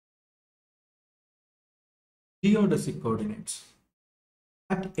geodesic coordinates.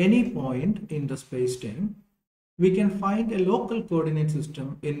 At any point in the space-time, we can find a local coordinate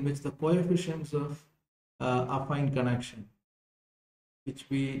system in which the coefficients of affine connection, which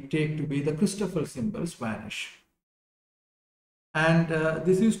we take to be the Christoffel symbols, vanish. And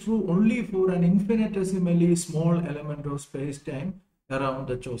this is true only for an infinitesimally small element of space-time around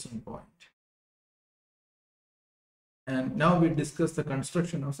the chosen point. And now we discuss the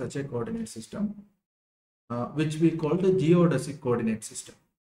construction of such a coordinate system, which we call the geodesic coordinate system.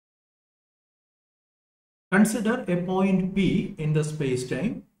 Consider a point P in the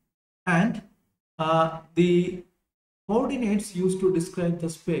space-time, and the coordinates used to describe the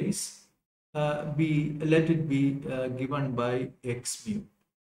space let it be given by x mu.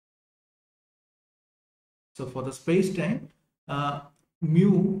 So for the space-time,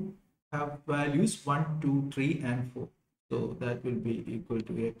 mu have values 1, 2, 3 and 4. So that will be equal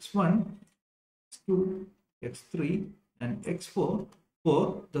to x1, x2, x3 and x4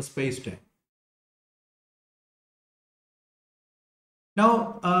 for the space-time.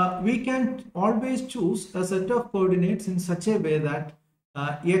 Now we can always choose a set of coordinates in such a way that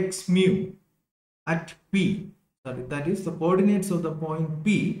x mu at P, that is the coordinates of the point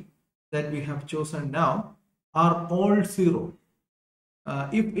P that we have chosen now, are all 0.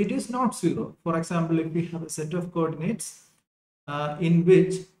 If it is not 0, for example, if we have a set of coordinates in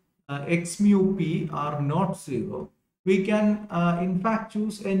which x mu P are not 0, we can in fact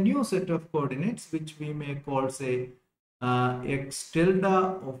choose a new set of coordinates which we may call, say, x tilde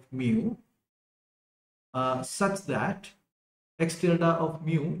of mu, such that x tilde of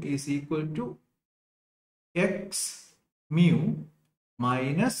mu is equal to x mu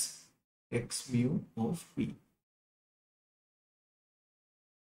minus x mu of P.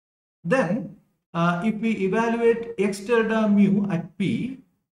 Then if we evaluate x tilde mu at P,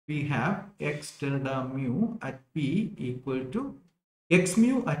 we have x tilde mu at P equal to x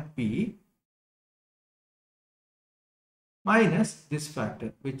mu at P minus this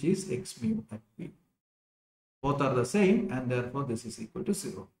factor, which is x mu at P. Both are the same, and therefore this is equal to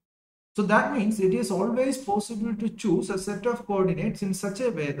 0. So that means it is always possible to choose a set of coordinates in such a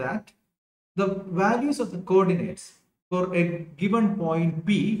way that the values of the coordinates for a given point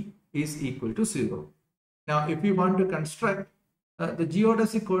P is equal to 0. Now if we want to construct the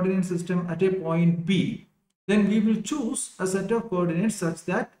geodesic coordinate system at a point P, then we will choose a set of coordinates such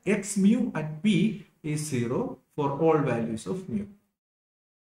that x mu at P is 0 for all values of mu.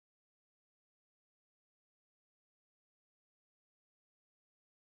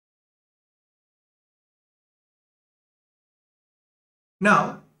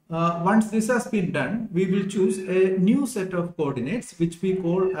 Now, once this has been done, we will choose a new set of coordinates which we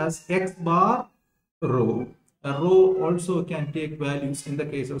call as x bar rho. A rho also can take values in the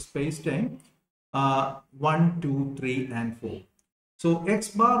case of space-time 1, 2, 3 and 4. So x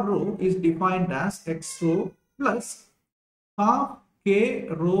bar rho is defined as x rho plus half k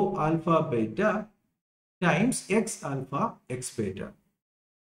rho alpha beta times x alpha x beta.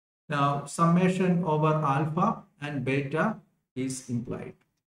 Now summation over alpha and beta is implied.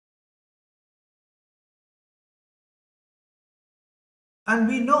 And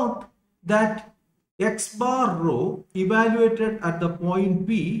we note that x bar rho evaluated at the point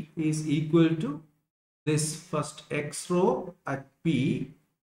P is equal to this first x rho at P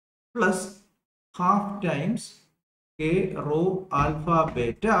plus half times k rho alpha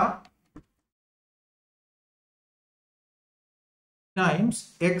beta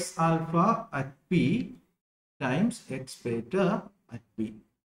times x alpha at P times x beta at P.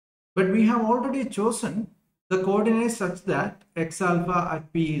 But we have already chosen the coordinates such that x alpha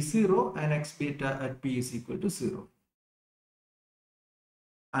at P is 0 and x beta at P is equal to 0.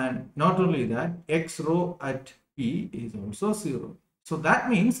 And not only that, x rho at P is also 0. So that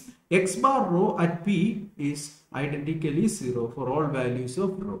means x bar rho at P is identically 0 for all values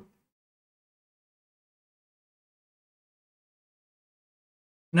of rho.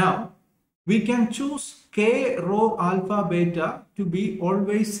 Now, we can choose k rho alpha beta to be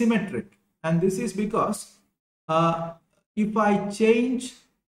always symmetric, and this is because if I change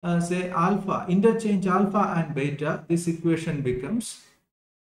say alpha, interchange alpha and beta, this equation becomes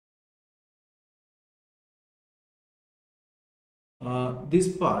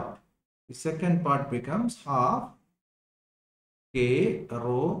this part, the second part becomes half k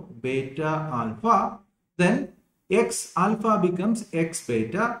rho beta alpha, then x alpha becomes x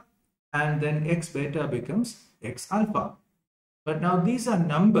beta, and then x beta becomes x alpha. But now these are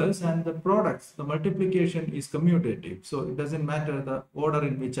numbers and the products, the multiplication is commutative. So it doesn't matter the order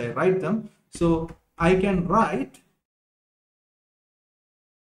in which I write them. So I can write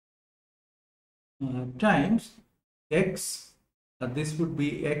times x, this would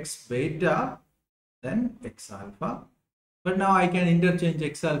be x beta, then x alpha. But now I can interchange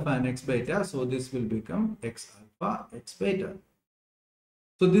x alpha and x beta, so this will become x alpha, x beta.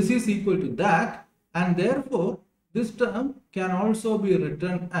 So this is equal to that, and therefore this term can also be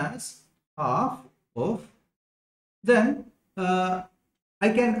written as half of, then I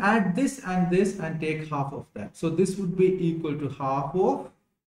can add this and take half of that. So this would be equal to half of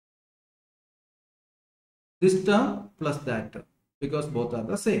this term plus that term, because both are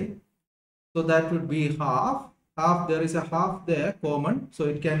the same. So that would be half, there is a half there common, so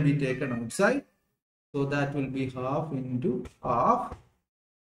it can be taken outside. So that will be half into half.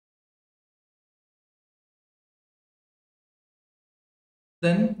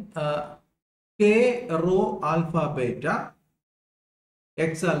 Then k rho alpha beta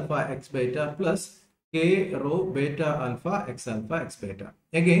x alpha x beta plus k rho beta alpha x beta.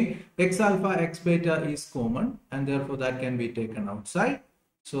 Again, x alpha x beta is common, and therefore that can be taken outside.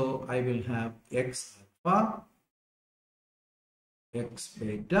 So I will have x alpha x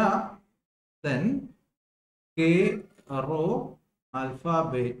beta, then k rho alpha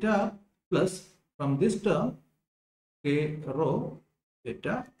beta plus, from this term, k rho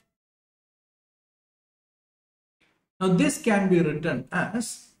beta. Now this can be written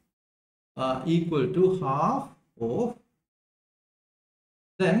as equal to half of,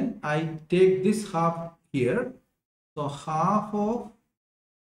 then I take this half here, so half of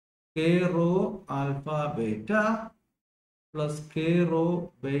k rho alpha beta plus k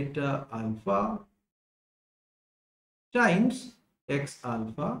rho beta alpha times x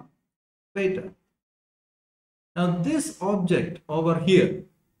alpha beta. Now this object over here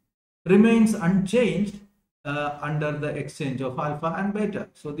remains unchanged under the exchange of alpha and beta.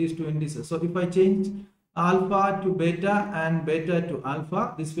 So these two indices. So if I change alpha to beta and beta to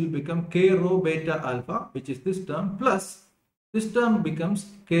alpha, this will become k rho beta alpha, which is this term, plus this term becomes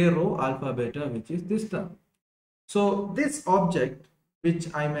k rho alpha beta, which is this term. So this object,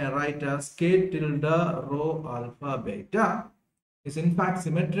 which I may write as k tilde rho alpha beta, is in fact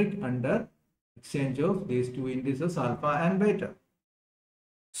symmetric under exchange of these two indices alpha and beta.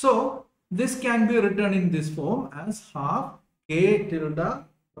 So this can be written in this form as half k tilde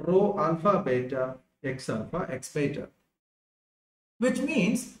rho alpha beta x alpha x beta, which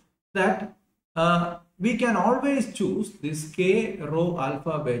means that we can always choose this k rho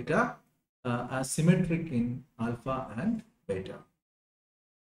alpha beta as symmetric in alpha and beta.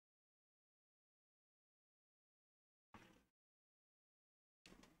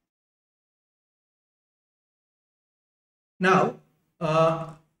 Now,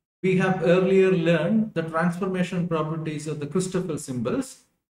 we have earlier learned the transformation properties of the Christoffel symbols.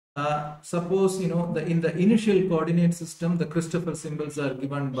 Suppose, in the initial coordinate system, the Christoffel symbols are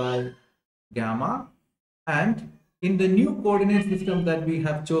given by gamma, and in the new coordinate system that we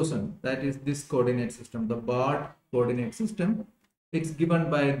have chosen, that is this coordinate system, the barred coordinate system, it's given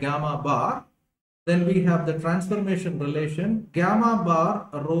by gamma bar. Then we have the transformation relation gamma bar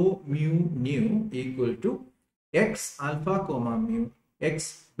rho mu nu equal to x alpha comma mu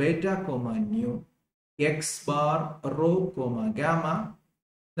x beta comma nu x bar rho comma gamma,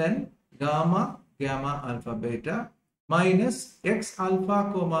 then gamma alpha beta minus x alpha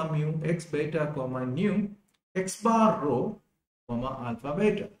comma mu x beta comma nu x bar rho comma alpha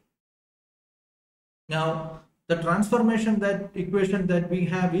beta. Now the transformation equation that we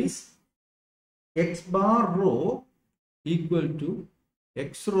have is x bar rho equal to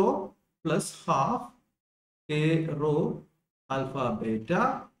x rho plus half k rho alpha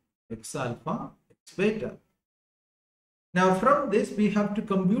beta x alpha x beta. Now from this we have to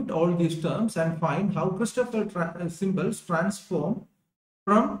compute all these terms and find how Christoffel symbols transform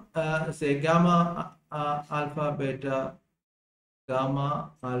from say gamma alpha beta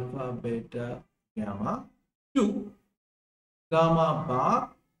gamma gamma to gamma bar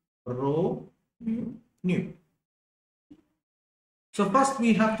rho mu nu. So first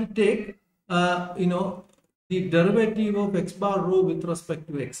we have to take the derivative of x bar rho with respect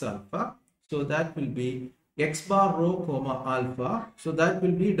to x alpha. So that will be x bar rho comma alpha. So that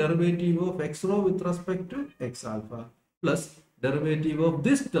will be derivative of x rho with respect to x alpha plus derivative of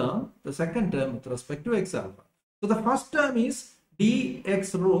this term, the second term with respect to x alpha. So the first term is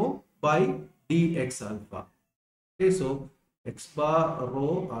dx rho by dx alpha. Okay, so x bar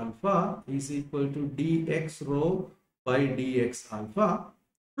rho alpha is equal to dx rho by dx alpha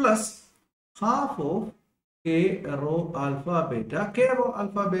plus half of k rho alpha beta. K rho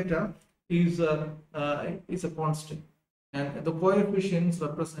alpha beta is a constant, and the coefficients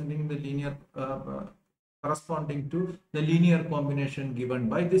representing the linear corresponding to the linear combination given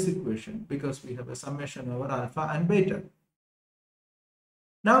by this equation, because we have a summation over alpha and beta.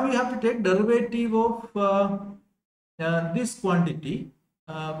 Now we have to take derivative of this quantity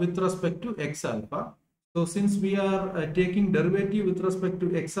with respect to x alpha. So since we are taking derivative with respect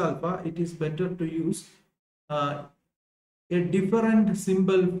to x alpha, it is better to use a different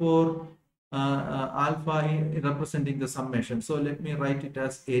symbol for alpha representing the summation. So let me write it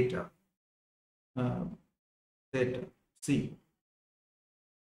as eta, theta, c.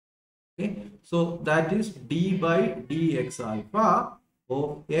 Okay, so that is d by dx alpha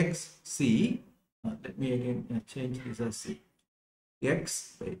of xc. Let me again change this as c,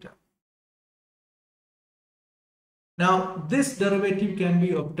 x beta. Now this derivative can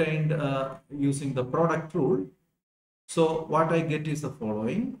be obtained using the product rule. So what I get is the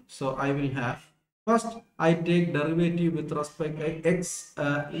following. So I will have, first I take derivative with respect to x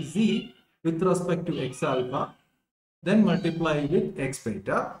z with respect to x alpha, then multiply with x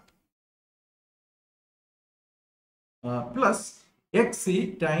beta plus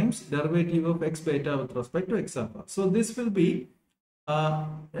xc times derivative of x beta with respect to x alpha. So this will be,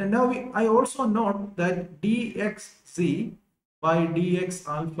 and now I also note that dxz by dx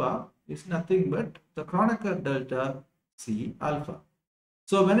alpha is nothing but the Kronecker delta c alpha.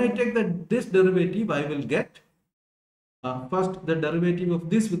 So when I take this derivative, I will get first the derivative of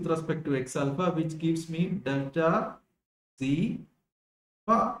this with respect to x alpha, which gives me delta c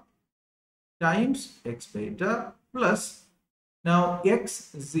alpha times x beta plus now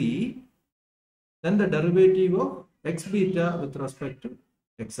xz, then the derivative of x beta with respect to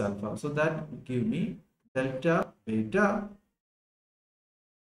x alpha. So that will give me delta beta.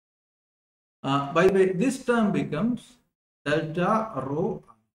 By the way, this term becomes delta rho,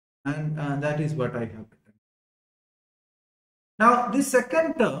 and that is what I have written. Now the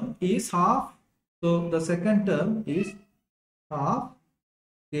second term is half. So the second term is half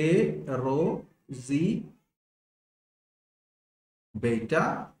k rho z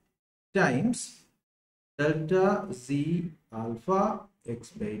beta times delta z alpha x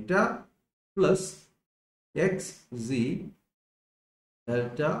beta plus x z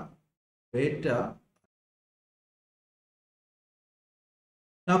delta beta.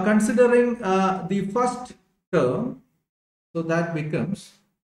 Now considering the first term, so that becomes,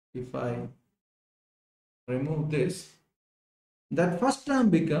 if I remove this, that first term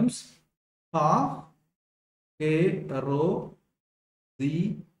becomes half k rho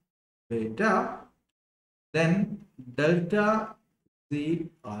z beta, then delta z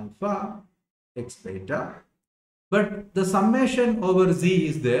alpha x beta, but the summation over z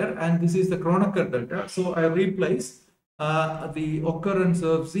is there and this is the Kronecker delta, so I replace the occurrence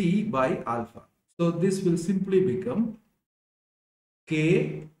of z by alpha. So this will simply become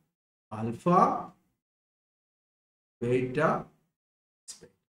k alpha beta x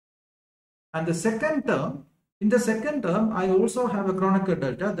beta. And the second term, in the second term I also have a Kronecker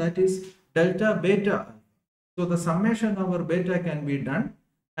delta, that is delta beta. So the summation over beta can be done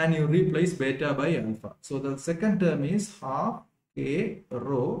and you replace beta by alpha. So the second term is half k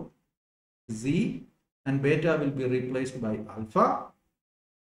rho z and beta will be replaced by alpha,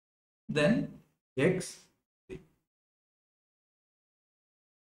 then x z.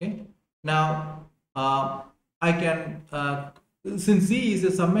 Okay. Now I can, since z is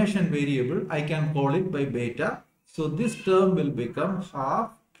a summation variable, I can call it by beta. So this term will become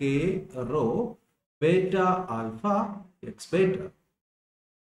half k rho beta alpha x beta.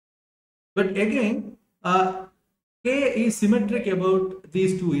 But again, k is symmetric about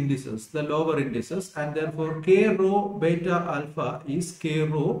these two indices, the lower indices, and therefore k rho beta alpha is k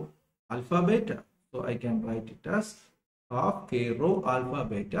rho alpha beta. So I can write it as half k rho alpha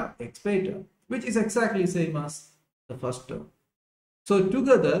beta x beta, which is exactly same as the first term. So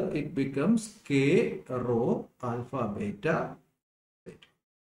together it becomes k rho alpha beta beta.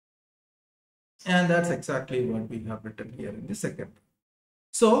 And that's exactly what we have written here in the second.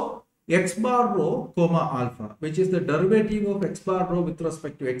 So x bar rho comma alpha, which is the derivative of x bar rho with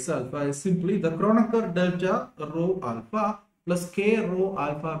respect to x alpha, is simply the Kronecker delta rho alpha plus k rho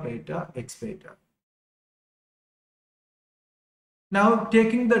alpha beta x beta. Now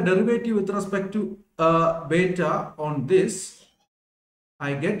taking the derivative with respect to beta on this,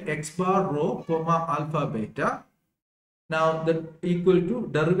 I get x bar rho comma alpha beta. Now that equal to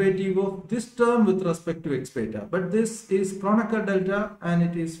derivative of this term with respect to x beta, but this is Kronecker delta and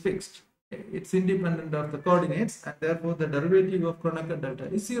it is fixed. It's independent of the coordinates and therefore the derivative of Kronecker delta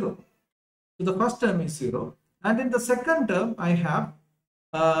is 0. So the first term is 0, and in the second term I have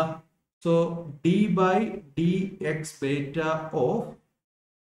so d by dx beta of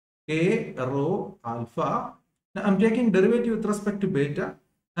k rho alpha. Now I'm taking derivative with respect to beta,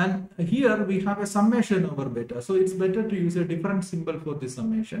 and here we have a summation over beta. So it's better to use a different symbol for this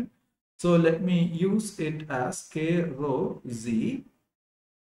summation. So let me use it as k rho z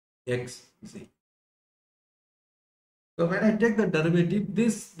x z. So when I take the derivative,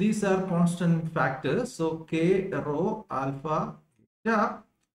 these are constant factors. So k rho alpha beta,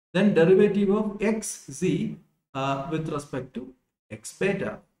 then derivative of x z with respect to x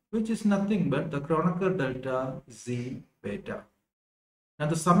beta, which is nothing but the Kronecker delta z beta. Now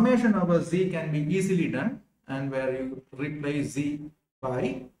the summation over z can be easily done, and where you replace z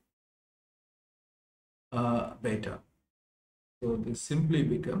by beta. So this simply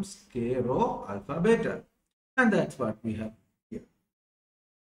becomes k rho alpha beta, and that's what we have here.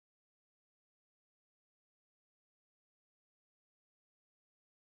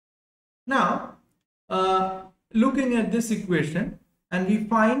 Now looking at this equation, and we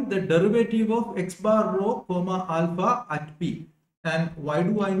find the derivative of x bar rho comma alpha at p. And why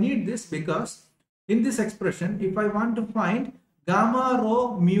do I need this? Because in this expression, if I want to find gamma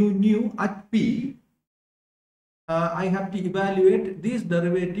rho mu nu at p, I have to evaluate these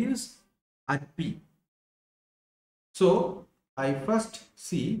derivatives at p. So I first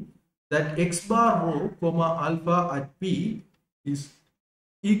see that x bar rho comma alpha at p is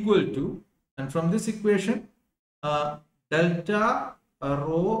equal to, and from this equation, delta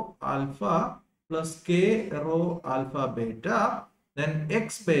rho alpha plus k rho alpha beta, then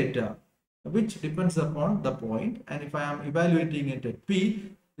x beta, which depends upon the point, and if I am evaluating it at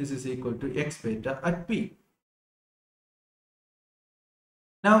p, this is equal to x beta at p.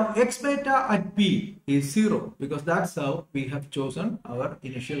 Now x beta at p is 0 because that's how we have chosen our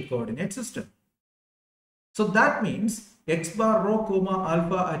initial coordinate system. So that means x bar rho comma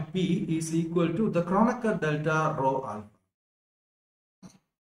alpha at p is equal to the Kronecker delta rho alpha.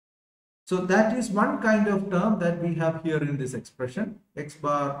 So that is one kind of term that we have here in this expression, x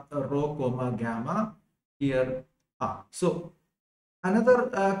bar rho comma gamma here. So another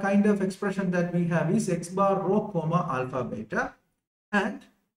kind of expression that we have is x bar rho comma alpha beta and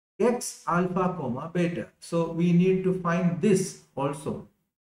x alpha comma beta. So we need to find this also.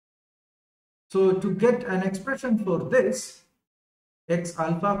 So to get an expression for this, x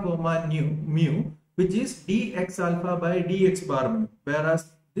alpha comma mu, which is dx alpha by dx bar mu, whereas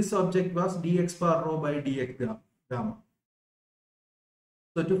this object was dx bar rho by dx gamma.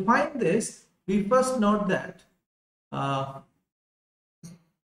 So to find this, we first note that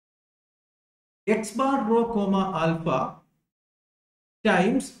x bar rho comma alpha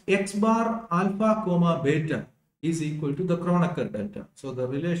times x bar alpha comma beta is equal to the Kronecker delta. So the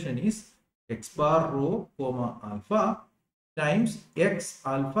relation is x bar rho comma alpha times x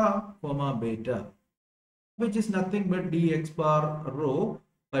alpha comma beta, which is nothing but dx bar rho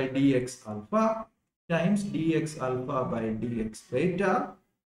by dx alpha times dx alpha by dx beta.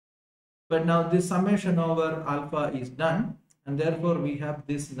 But now this summation over alpha is done, and therefore we have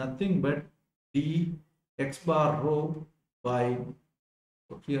this nothing but dx bar rho by,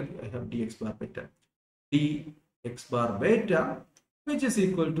 here I have dx bar beta, dx bar beta, which is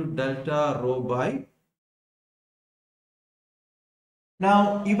equal to delta rho by.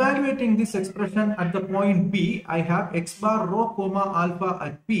 Now evaluating this expression at the point B, I have x bar rho comma alpha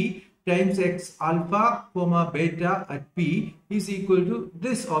at P times x alpha comma beta at P is equal to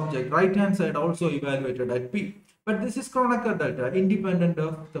this object, right hand side also evaluated at P. But this is Kronecker delta, independent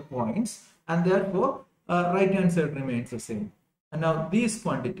of the points, and therefore right hand side remains the same. And now these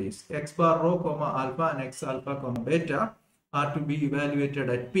quantities x bar rho comma alpha and x alpha comma beta are to be evaluated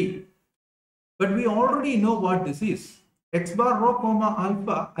at P. But we already know what this is. X bar rho comma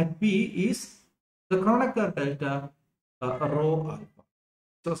alpha at P is the Kronecker delta rho alpha.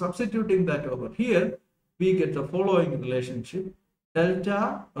 So substituting that over here, we get the following relationship: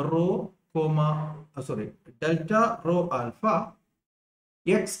 delta rho delta rho alpha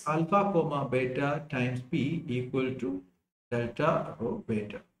x alpha comma beta times P equal to delta rho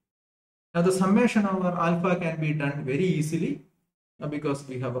beta. Now the summation over alpha can be done very easily because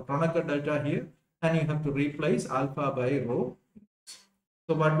we have a Kronecker delta here, and you have to replace alpha by rho.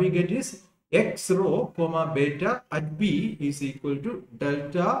 So what we get is x rho comma beta at P is equal to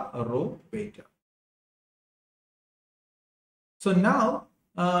delta rho beta. So now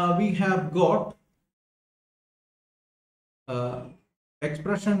we have got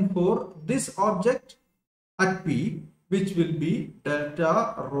expression for this object at P, which will be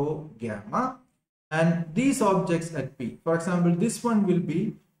delta rho gamma, and these objects at P, for example, this one will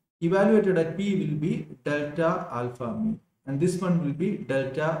be evaluated at P will be delta alpha mu, and this one will be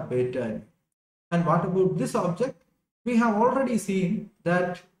delta beta mu. And what about this object? We have already seen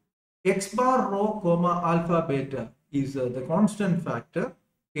that x bar rho comma alpha beta is the constant factor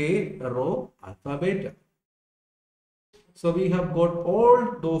k rho alpha beta. So we have got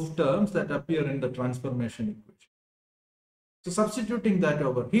all those terms that appear in the transformation equation. So substituting that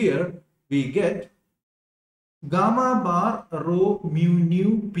over here, we get gamma bar rho mu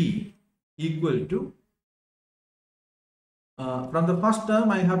nu p equal to, from the first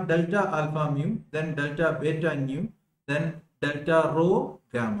term I have delta alpha mu, then delta beta nu, then delta rho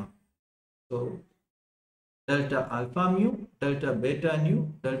gamma. So delta alpha mu, delta beta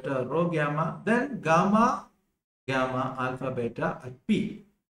nu, delta rho gamma, then gamma alpha beta at p,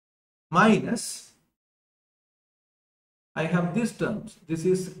 minus I have these terms. This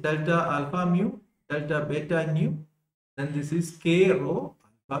is delta alpha mu, delta beta nu, then this is k rho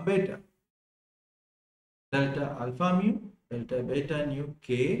alpha beta. Delta alpha mu, delta beta nu,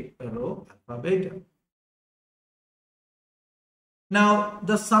 k rho alpha beta. Now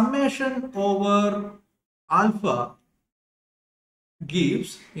the summation over alpha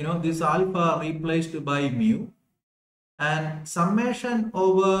gives, this alpha replaced by mu, and summation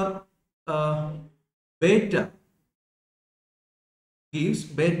over beta gives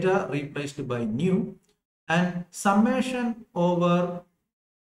beta replaced by nu, and summation over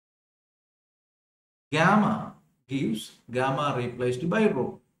gamma gives gamma replaced by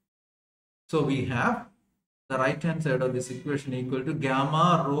rho. So we have the right hand side of this equation equal to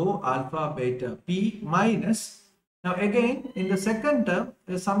gamma rho alpha beta p minus, now again in the second term,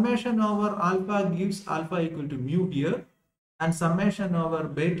 the summation over alpha gives alpha equal to mu here, and summation over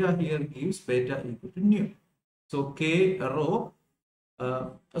beta here gives beta equal to nu. So k rho,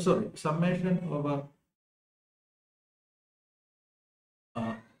 summation over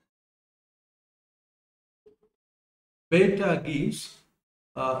beta gives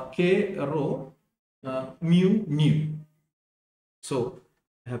k rho mu nu. So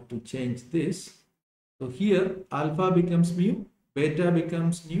I have to change this. So here alpha becomes mu, beta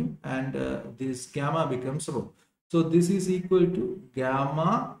becomes nu, and this gamma becomes rho. So this is equal to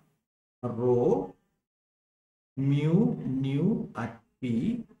gamma rho mu nu at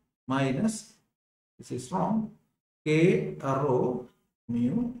p minus, this is wrong, k rho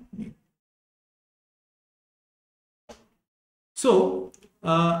mu nu. So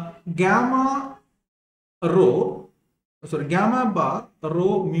gamma bar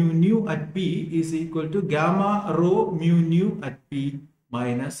rho mu nu at p is equal to gamma rho mu nu at p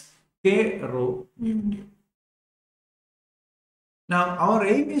minus k rho mu nu. Now our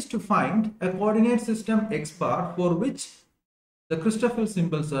aim is to find a coordinate system x bar for which the Christoffel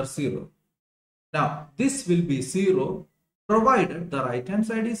symbols are 0. Now this will be 0 provided the right hand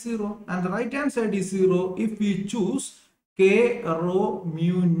side is 0, and the right hand side is 0 if we choose k rho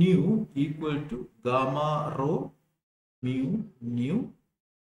mu nu equal to gamma rho mu nu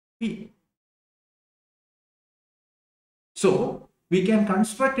p. So we can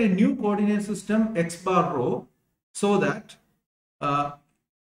construct a new coordinate system x bar rho so that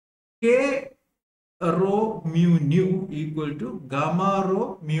k rho mu nu equal to gamma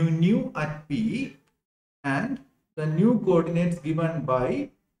rho mu nu at p, and the new coordinates given by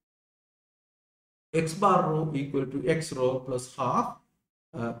x bar rho equal to x rho plus half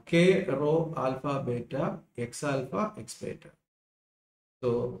k rho alpha beta x alpha x beta.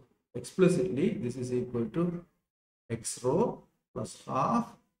 So explicitly this is equal to x rho plus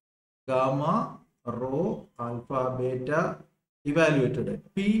half gamma rho alpha beta evaluated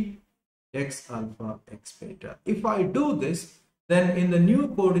at p x alpha x beta. If I do this, then in the new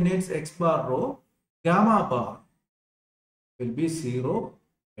coordinates x bar rho, gamma bar will be 0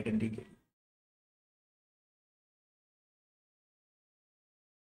 identically.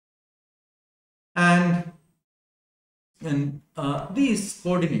 And these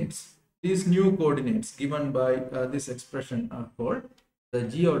coordinates, these new coordinates given by this expression are called the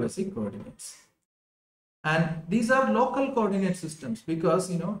geodesic coordinates. And these are local coordinate systems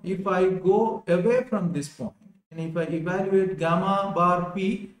because, if I go away from this point and if I evaluate gamma bar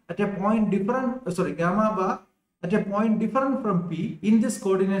p at a point different, gamma bar at a point different from p in this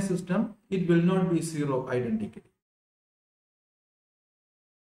coordinate system, it will not be 0 identically.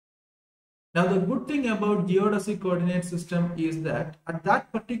 Now the good thing about geodesic coordinate system is that at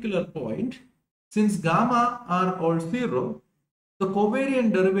that particular point, since gamma are all 0, the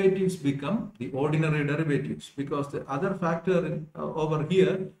covariant derivatives become the ordinary derivatives because the other factor over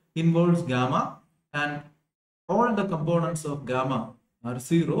here involves gamma, and all the components of gamma are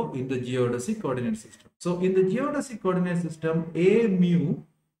 0 in the geodesic coordinate system. So in the geodesic coordinate system, a mu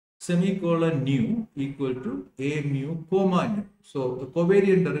semicolon nu equal to a mu comma nu. So the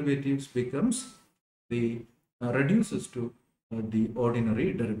covariant derivatives becomes reduces to the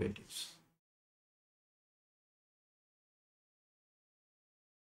ordinary derivatives.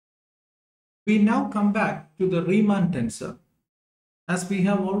 We now come back to the Riemann tensor. As we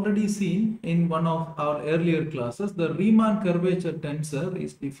have already seen in one of our earlier classes, the Riemann curvature tensor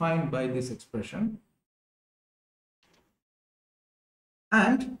is defined by this expression.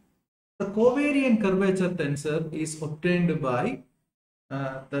 And the covariant curvature tensor is obtained by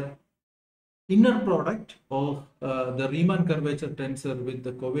the inner product of the Riemann curvature tensor with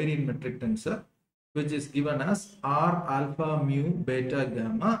the covariant metric tensor, which is given as R alpha mu beta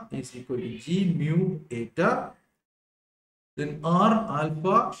gamma is equal to G mu eta, then R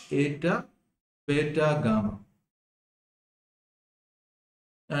alpha eta beta gamma.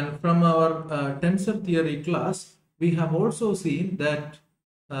 And from our tensor theory class, we have also seen that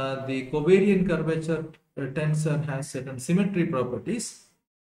the covariant curvature tensor has certain symmetry properties.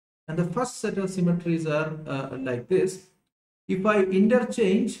 And the first set of symmetries are like this. If I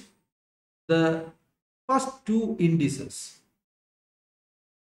interchange the first two indices,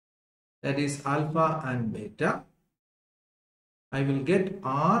 that is alpha and beta, I will get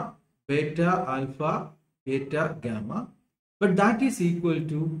R beta alpha eta gamma, but that is equal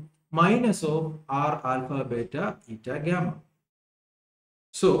to minus of R alpha beta eta gamma.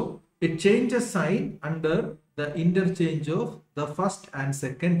 So it changes sign under the interchange of the first and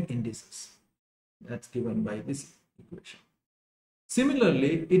second indices. That's given by this equation.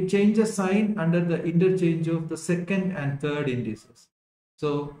 Similarly, it changes sign under the interchange of the second and third indices.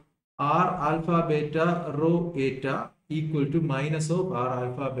 So R alpha beta rho eta equal to minus of R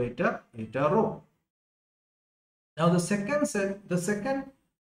alpha beta eta rho. Now the second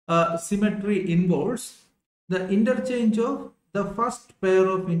symmetry involves the interchange of the first pair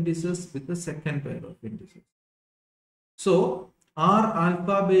of indices with the second pair of indices. So R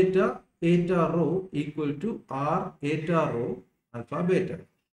alpha beta eta rho equal to R eta rho alpha beta.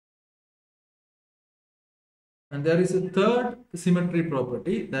 And there is a third symmetry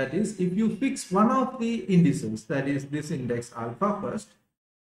property, that is, if you fix one of the indices, that is this index alpha first,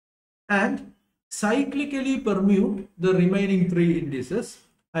 and cyclically permute the remaining three indices,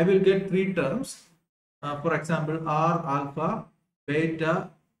 I will get three terms. For example, R alpha beta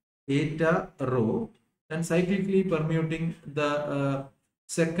eta rho, and cyclically permuting the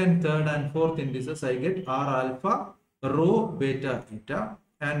second, third and fourth indices, I get R alpha rho beta eta,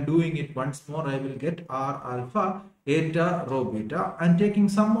 and doing it once more I will get R alpha eta rho beta, and taking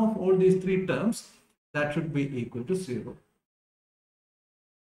sum of all these three terms, that should be equal to 0.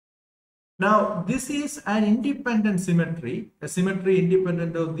 Now this is an independent symmetry, a symmetry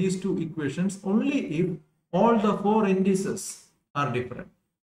independent of these two equations only if all the four indices are different.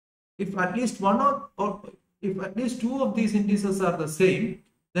 If at least if at least two of these indices are the same,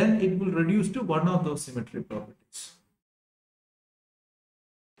 then it will reduce to one of those symmetry properties.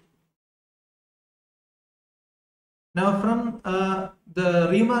 Now from the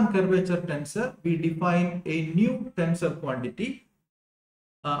Riemann curvature tensor, we define a new tensor quantity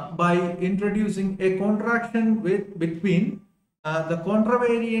by introducing a contraction between the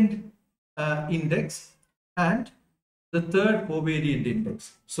contravariant index and the third covariant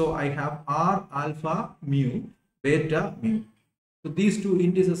index. So I have R alpha mu beta mu. So these two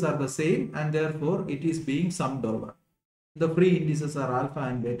indices are the same, and therefore it is being summed over. The free indices are alpha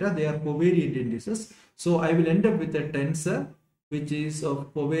and beta, they are covariant indices. So I will end up with a tensor which is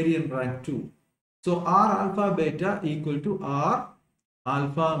of covariant rank 2. So R alpha beta equal to R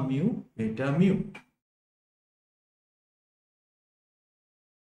alpha mu beta mu.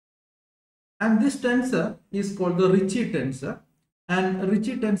 And this tensor is called the Ricci tensor, and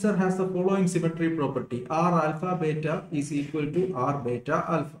Ricci tensor has the following symmetry property: R alpha beta is equal to R beta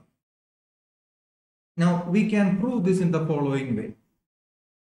alpha. Now we can prove this in the following way.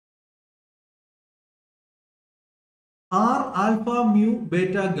 R alpha mu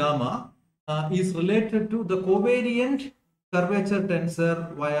beta gamma is related to the covariant curvature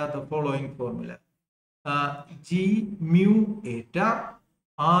tensor via the following formula: G mu eta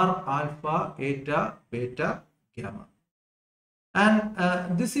R alpha eta beta gamma.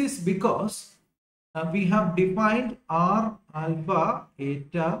 And this is because we have defined R alpha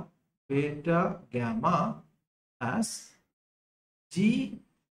eta beta gamma as G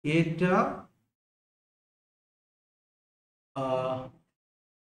eta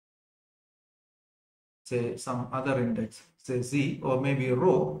say some other index, say Z or maybe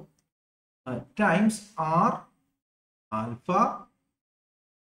rho, times R alpha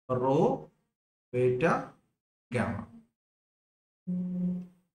rho beta gamma.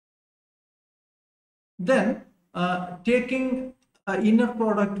 Then taking inner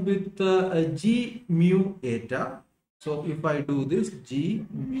product with G mu eta, So if I do this G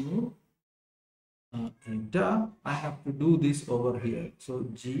mu eta, I have to do this over here. So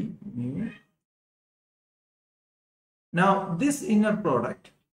G mu. Now this inner product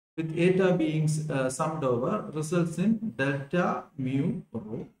with eta being summed over results in delta mu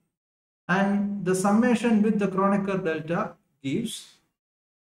rho, and the summation with the Kronecker delta gives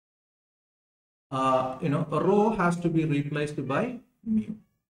rho has to be replaced by mu.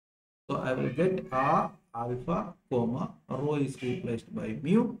 So I will get R alpha comma rho is replaced by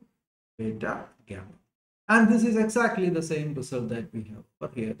mu beta gamma, and this is exactly the same result that we have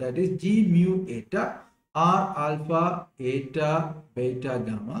over here, that is G mu eta R alpha eta beta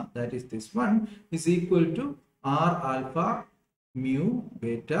gamma, that is this one, is equal to R alpha mu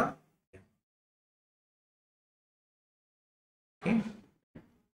beta gamma. Okay.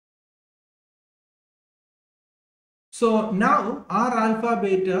 So now R alpha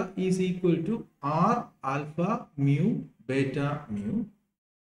beta is equal to R alpha mu beta mu,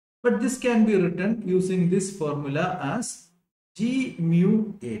 but this can be written using this formula as G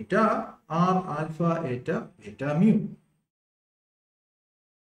mu eta R alpha eta beta mu.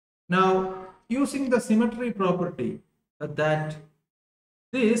 Now using the symmetry property that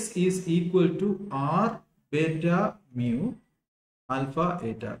this is equal to R beta mu alpha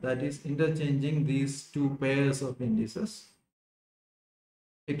eta, that is interchanging these two pairs of indices,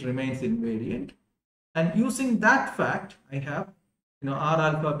 it remains invariant, and using that fact I have R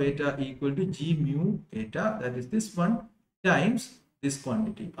alpha beta equal to G mu eta, that is this one, times this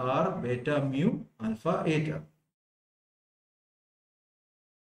quantity R beta mu alpha eta.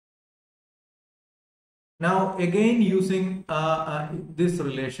 Now again using this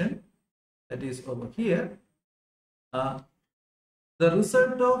relation that is over here, the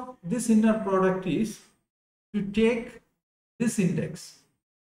result of this inner product is to take this index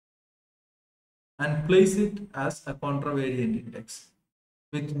and place it as a contravariant index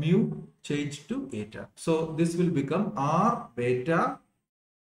with mu changed to eta. So this will become R beta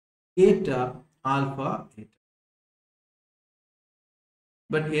eta alpha eta.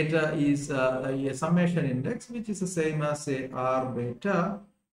 But eta is a summation index which is the same as say R beta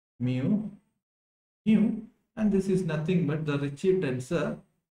mu mu, and this is nothing but the Ricci tensor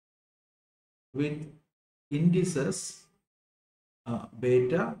with indices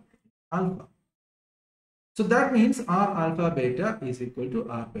beta alpha. So that means R alpha beta is equal to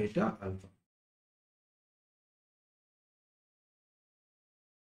R beta alpha.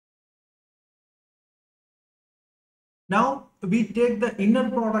 Now we take the inner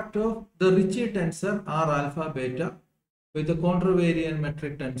product of the Ricci tensor R alpha beta with the contravariant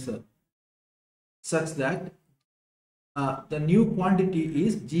metric tensor such that the new quantity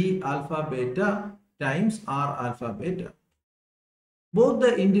is G alpha beta times R alpha beta. Both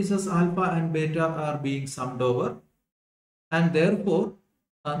the indices alpha and beta are being summed over, and therefore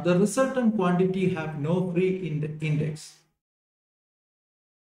the resultant quantity have no free index.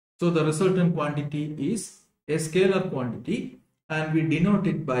 So the resultant quantity is a scalar quantity and we denote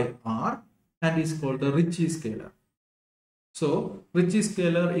it by R and is called the Ricci scalar. So Ricci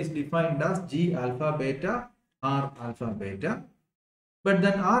scalar is defined as G alpha beta R alpha beta, but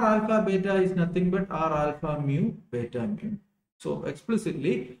then R alpha beta is nothing but R alpha mu beta mu. So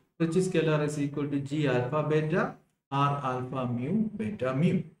explicitly Ricci scalar is equal to G alpha beta R alpha mu beta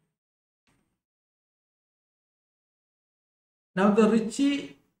mu. Now the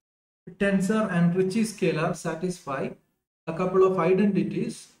Ricci tensor and Ricci scalar satisfy a couple of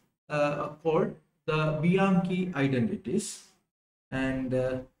identities called the Bianchi identities, and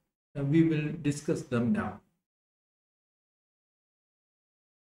we will discuss them now.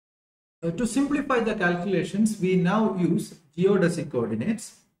 To simplify the calculations, we now use geodesic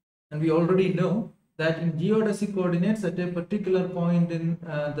coordinates, and we already know that in geodesic coordinates at a particular point in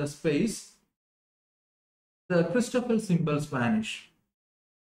the space, the Christoffel symbols vanish,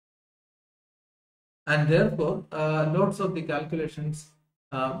 and therefore lots of the calculations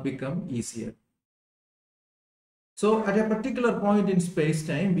become easier. So at a particular point in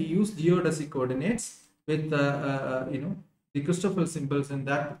space-time, we use geodesic coordinates with the Christoffel symbols in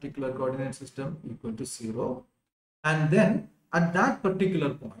that particular coordinate system equal to 0, and then at that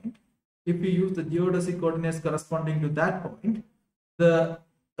particular point, if we use the geodesic coordinates corresponding to that point, the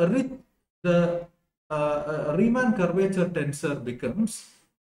Riemann curvature tensor becomes,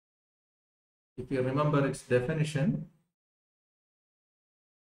 if you remember its definition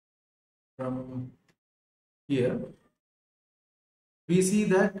from here, we see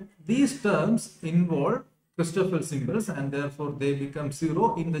that these terms involve Christoffel symbols and therefore they become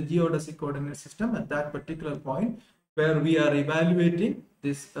 0 in the geodesic coordinate system at that particular point where we are evaluating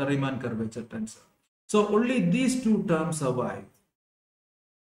this Riemann curvature tensor. So only these two terms survive.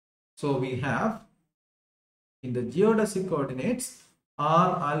 So we have in the geodesic coordinates r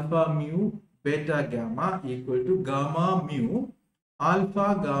alpha mu beta gamma equal to gamma mu alpha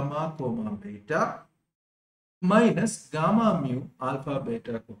gamma comma beta minus gamma mu alpha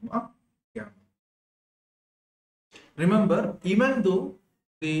beta comma gamma. Remember, even though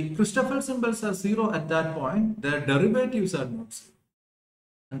the Christoffel symbols are 0 at that point, their derivatives are not 0.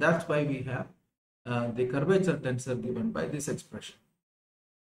 And that's why we have the curvature tensor given by this expression.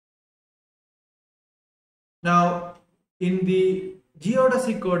 Now, in the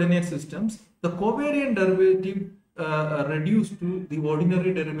geodesic coordinate systems, the covariant derivative reduced to the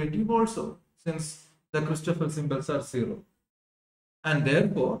ordinary derivative also, since the Christoffel symbols are 0. And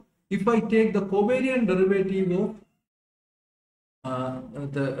therefore, if I take the covariant derivative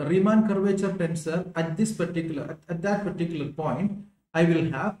of the Riemann curvature tensor at this particular, at that particular point, I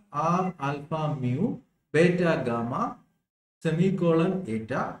will have r alpha mu beta gamma semicolon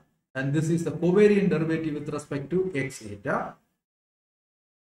eta, and this is the covariant derivative with respect to x eta.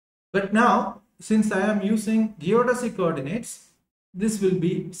 But now, since I am using geodesic coordinates, this will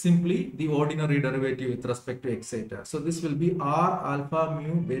be simply the ordinary derivative with respect to x eta. So this will be r alpha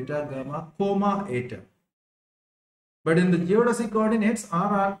mu beta gamma comma eta. But in the geodesic coordinates,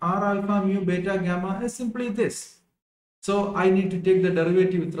 r alpha mu beta gamma is simply this. So I need to take the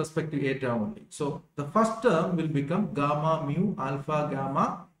derivative with respect to eta only. So the first term will become gamma mu alpha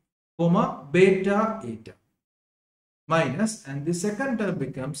gamma comma beta eta minus, and the second term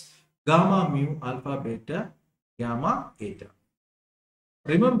becomes gamma mu alpha beta gamma eta.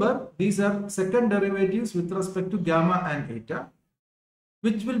 Remember, these are second derivatives with respect to gamma and eta,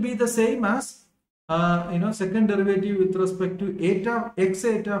 which will be the same as second derivative with respect to eta, x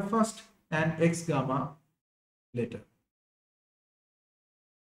eta first and x gamma later.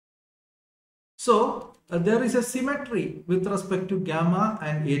 So there is a symmetry with respect to gamma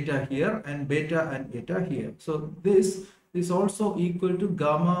and eta here and beta and eta here. So this is also equal to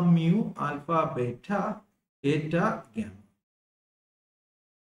gamma mu alpha beta eta gamma.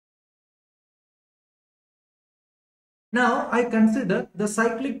 Now I consider the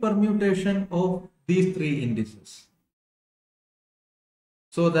cyclic permutation of these three indices.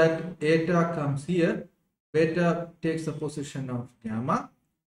 So that eta comes here, beta takes the position of gamma,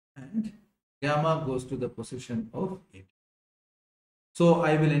 and gamma goes to the position of eta. So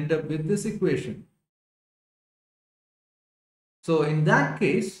I will end up with this equation. So in that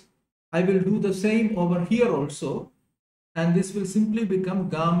case, I will do the same over here also, and this will simply become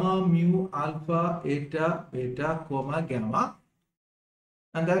gamma mu alpha eta beta comma gamma.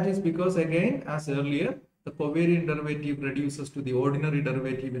 And that is because, again, as earlier, the covariant derivative reduces to the ordinary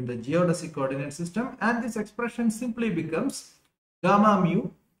derivative in the geodesic coordinate system, and this expression simply becomes gamma mu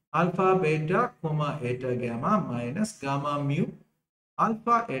alpha beta comma eta gamma minus gamma mu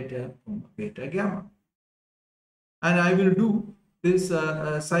alpha eta comma beta gamma. And I will do this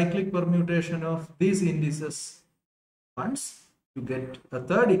cyclic permutation of these indices once to get a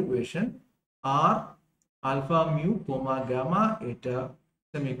third equation, r alpha mu comma gamma eta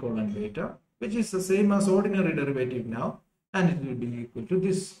semicolon beta, which is the same as ordinary derivative now, and it will be equal to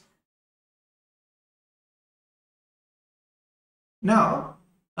this. Now,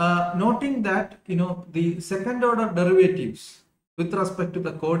 noting that the second order derivatives with respect to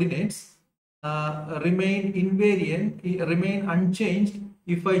the coordinates remain invariant, remain unchanged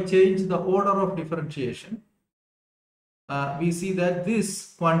if I change the order of differentiation. We see that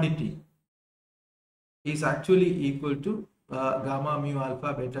this quantity is actually equal to gamma mu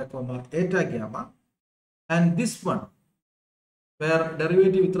alpha beta comma eta gamma, and this one where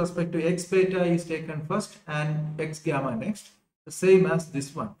derivative with respect to x beta is taken first and x gamma next, the same as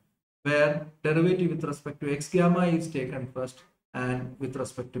this one where derivative with respect to x gamma is taken first and with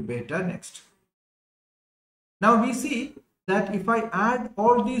respect to beta next. Now we see that if I add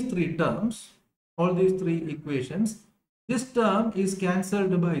all these three terms, all these three equations, this term is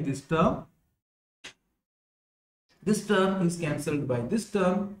cancelled by this term, this term is cancelled by this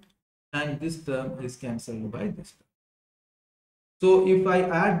term, and this term is cancelled by this term. So if I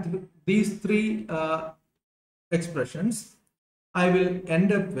add these three expressions, I will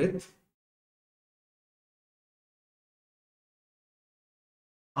end up with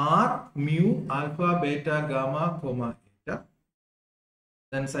r mu alpha beta gamma comma eta,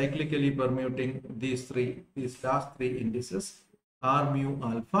 then cyclically permuting these last three indices, r mu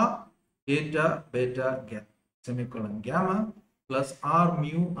alpha eta beta semicolon gamma plus r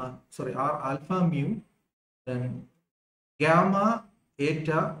alpha mu then gamma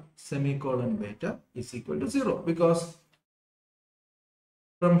eta semicolon beta is equal to 0, because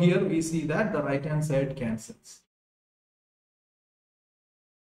From here we see that the right hand side cancels.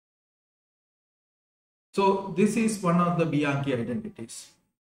 So this is one of the Bianchi identities.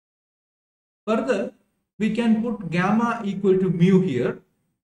 Further, we can put gamma equal to mu here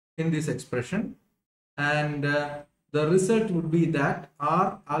in this expression, and the result would be that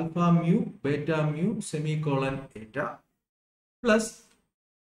R alpha mu beta mu semicolon eta plus,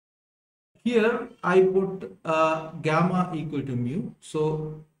 here I put gamma equal to mu,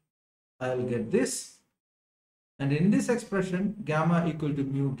 so I will get this, and in this expression gamma equal to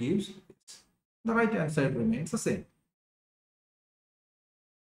mu gives this. The right hand side remains the same.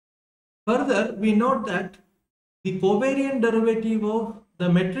 Further, we note that the covariant derivative of the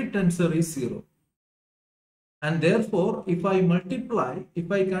metric tensor is 0, and therefore if I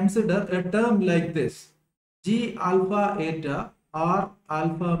consider a term like this, G alpha eta R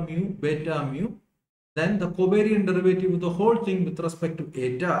alpha mu beta mu, then the covariant derivative of the whole thing with respect to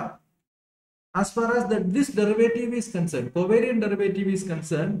eta, as far as this derivative is concerned, covariant derivative is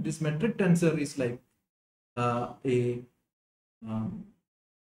concerned, this metric tensor is like a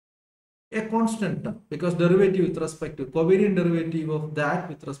constant term, because derivative with respect to covariant derivative of that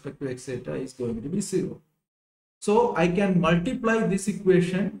with respect to x eta is going to be 0. So I can multiply this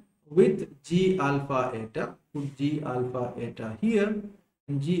equation with G alpha eta, put G alpha eta here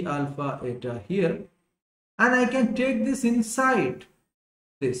and G alpha eta here, and I can take this inside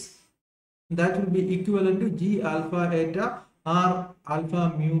this. That will be equivalent to G alpha eta R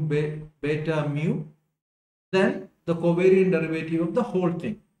alpha mu beta mu, then the covariant derivative of the whole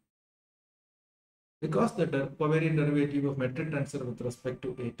thing, because the covariant derivative of metric tensor with respect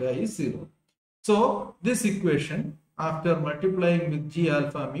to eta is 0. So this equation, after multiplying with G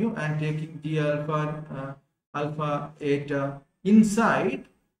alpha mu and taking G alpha alpha eta inside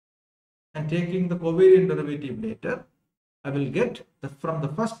and taking the covariant derivative later, I will get from the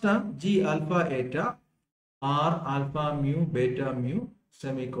first term G alpha eta R alpha mu beta mu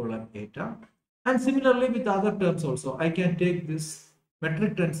semicolon eta, and similarly with other terms also I can take this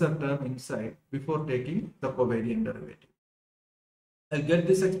metric tensor term inside before taking the covariant derivative. I'll get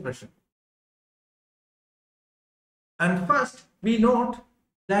this expression. And first we note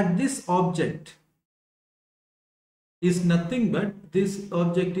that this object is nothing but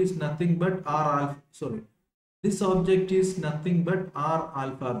R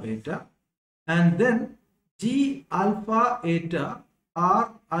alpha beta, and then G alpha eta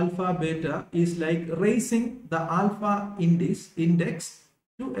R alpha beta is like raising the alpha index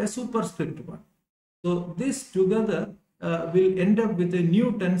to a superscript 1. So this together will end up with a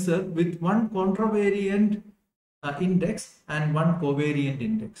new tensor with one contravariant index and one covariant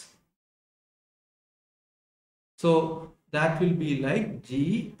index. So that will be like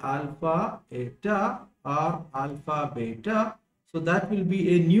G alpha eta R alpha beta. So that will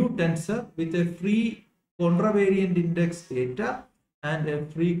be a new tensor with a free contravariant index eta and a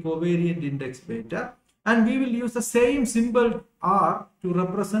free covariant index beta, and we will use the same symbol R to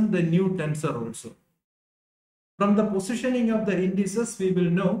represent the new tensor also. From the positioning of the indices, we will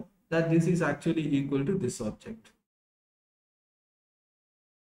know that this is actually equal to this object.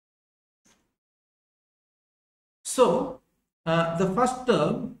 So the first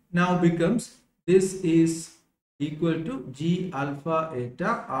term now becomes, this is equal to G alpha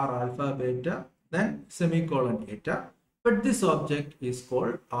eta R alpha beta, then semicolon eta, but this object is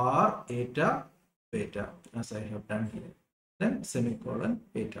called R eta beta, as I have done here, then semicolon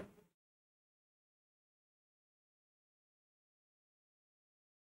eta.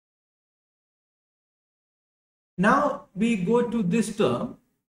 Now we go to this term,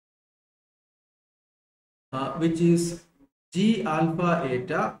 which is G alpha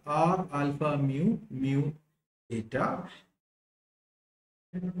eta R alpha mu eta,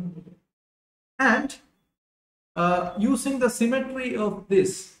 and using the symmetry of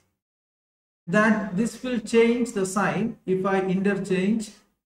this, that this will change the sign if I interchange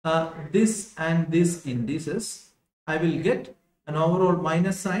this and this indices. I will get an overall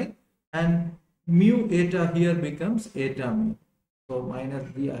minus sign, and mu eta here becomes eta mu. So minus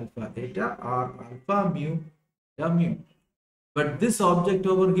G alpha eta R alpha mu eta mu. But this object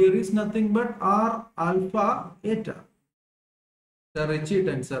over here is nothing but R alpha eta, the Ricci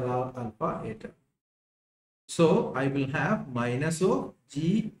tensor R alpha eta. So I will have minus of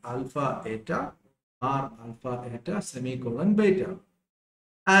G alpha eta R alpha eta semicolon beta,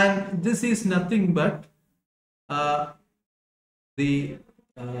 and this is nothing but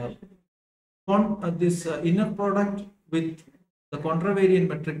this inner product with the contravariant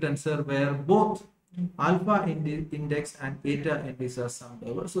metric tensor, where both alpha index and eta index are summed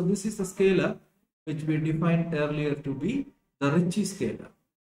over. So this is the scalar which we defined earlier to be the Ricci scalar.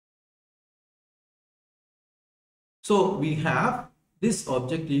 So we have this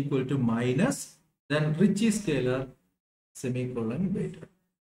object equal to minus then Ricci scalar semicolon beta.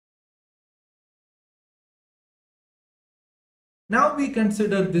 Now we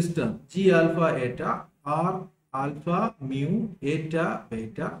consider this term G alpha eta or alpha mu eta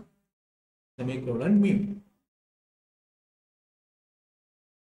beta semicolon mu.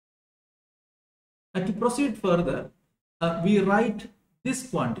 And to proceed further, we write this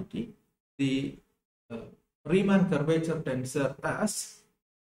quantity, the Riemann curvature tensor, as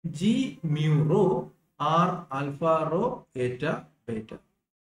G mu rho r alpha rho eta beta.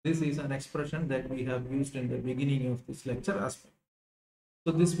 This is an expression that we have used in the beginning of this lecture as well.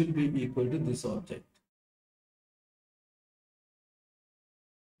 So this will be equal to this object.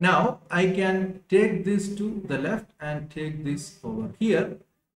 Now I can take this to the left and take this over here.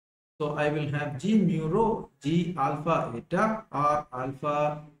 So I will have G mu rho G alpha eta r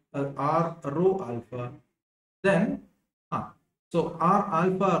alpha r rho alpha, then so r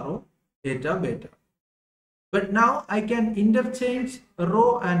alpha rho eta beta. But now I can interchange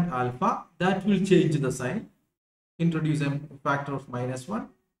rho and alpha. That will change the sign, introduce a factor of -1.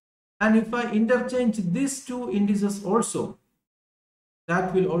 And if I interchange these two indices also,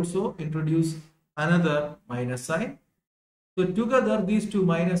 that will also introduce another minus sign. So together these two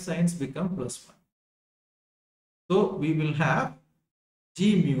minus signs become +1. So we will have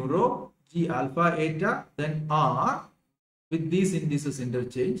G mu rho G alpha eta, then r with these indices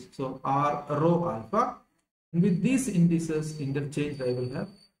interchanged. So r rho alpha. And with these indices interchanged, I will have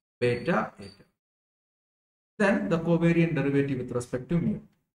beta eta. Then the covariant derivative with respect to mu.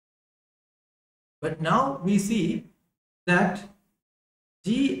 But now we see that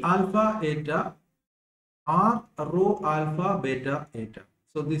G alpha eta r rho alpha beta eta.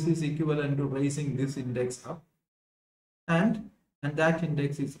 So this is equivalent to raising this index up, and that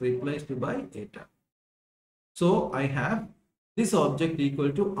index is replaced by eta. So I have this object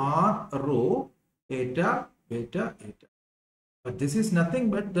equal to r rho eta beta eta. But this is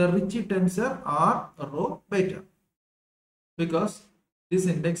nothing but the Ricci tensor r rho beta, because this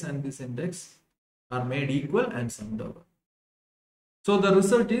index and this index are made equal and summed over. So the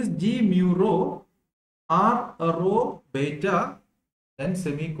result is G mu rho r rho beta then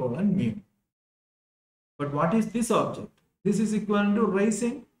semicolon mu. But what is this object? This is equivalent to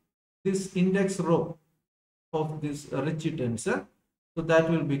raising this index rho of this Ricci tensor. So that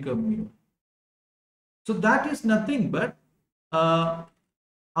will become mu. So that is nothing but r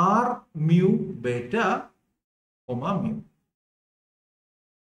mu beta comma mu.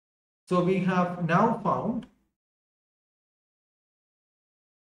 So we have now found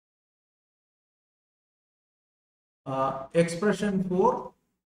expression for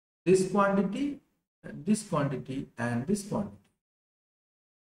this quantity, and this quantity, and this quantity.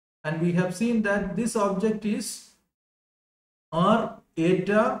 And we have seen that this object is r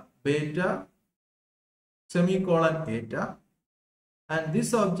eta beta semicolon eta, and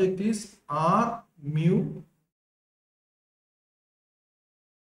this object is r mu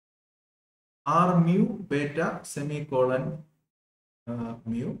beta semicolon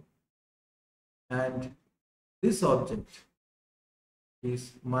mu, and this object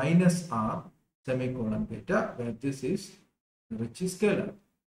is minus r semicolon beta, where this is Ricci scalar.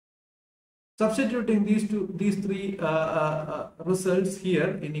 Substituting these three results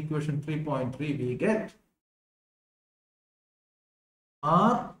here in equation 3.3, we get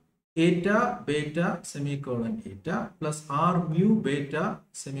r eta beta semicolon eta plus r mu beta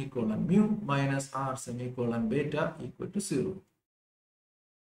semicolon mu minus r semicolon beta equal to 0.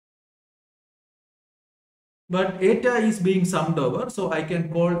 But eta is being summed over, so I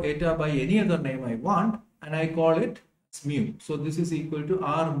can call eta by any other name I want, and I call it mu. So this is equal to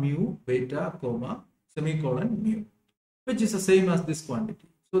r mu beta comma semicolon mu, which is the same as this quantity.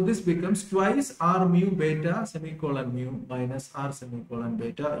 So this becomes twice r mu beta semicolon mu minus r semicolon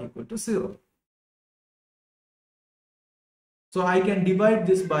beta equal to 0. So I can divide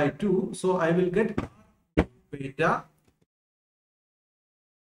this by 2. So I will get r beta.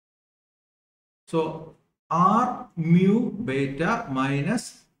 So r mu beta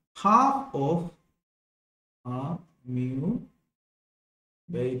minus half of r mu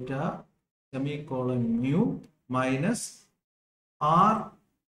beta semicolon mu minus r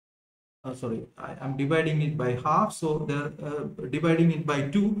I am dividing it by half, so dividing it by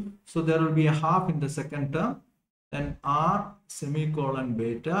 2, so there will be a half in the second term, then r semicolon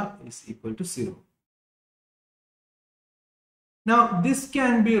beta is equal to 0. Now this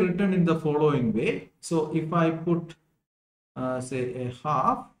can be written in the following way. So if I put say a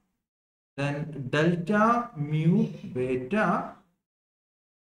half, then delta mu beta,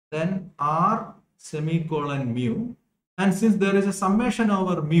 then r semicolon mu And since there is a summation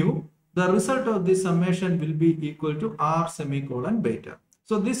over mu, the result of this summation will be equal to R semicolon beta.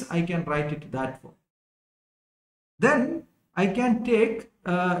 So this I can write it that form. Then I can take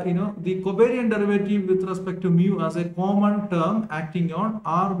the covariant derivative with respect to mu as a common term acting on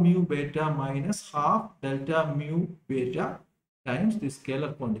R mu beta minus half delta mu beta times the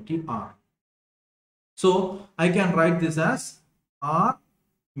scalar quantity R. So I can write this as R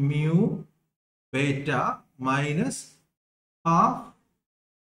mu beta minus half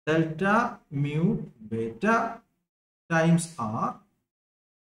delta mu beta times R,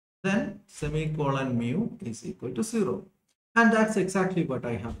 then semicolon mu is equal to 0. And that's exactly what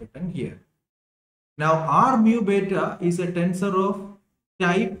I have written here. Now R mu beta is a tensor of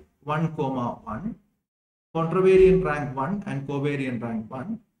type 1, 1, contravariant rank 1 and covariant rank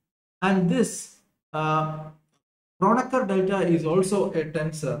 1. And this Kronecker delta is also a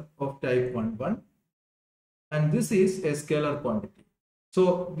tensor of type 1, 1. And this is a scalar quantity.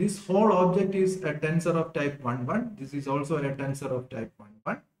 So this whole object is a tensor of type 1, 1. This is also a tensor of type 1,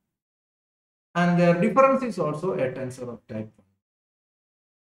 1. And their difference is also a tensor of type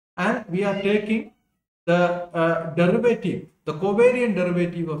 1. And we are taking the derivative, the covariant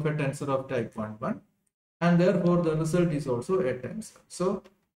derivative of a tensor of type 1, 1. And therefore the result is also a tensor. So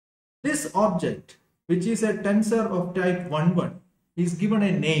this object, which is a tensor of type 1, 1, is given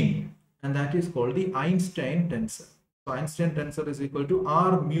a name, and that is called the Einstein tensor. So Einstein tensor is equal to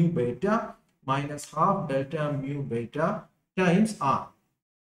R mu beta minus half delta mu beta times R.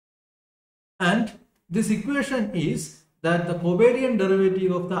 And this equation is that the covariant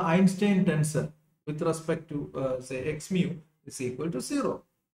derivative of the Einstein tensor with respect to say x mu is equal to 0.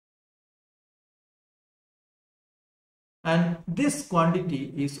 And this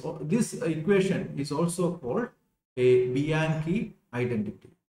quantity is, this equation is also called a Bianchi identity.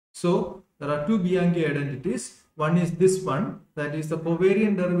 So there are two Bianchi identities. One is this one, that is the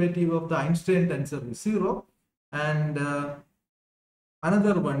covariant derivative of the Einstein tensor is 0, and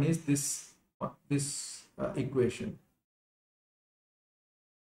another one is this equation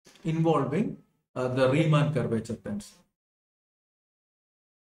involving the Riemann curvature tensor.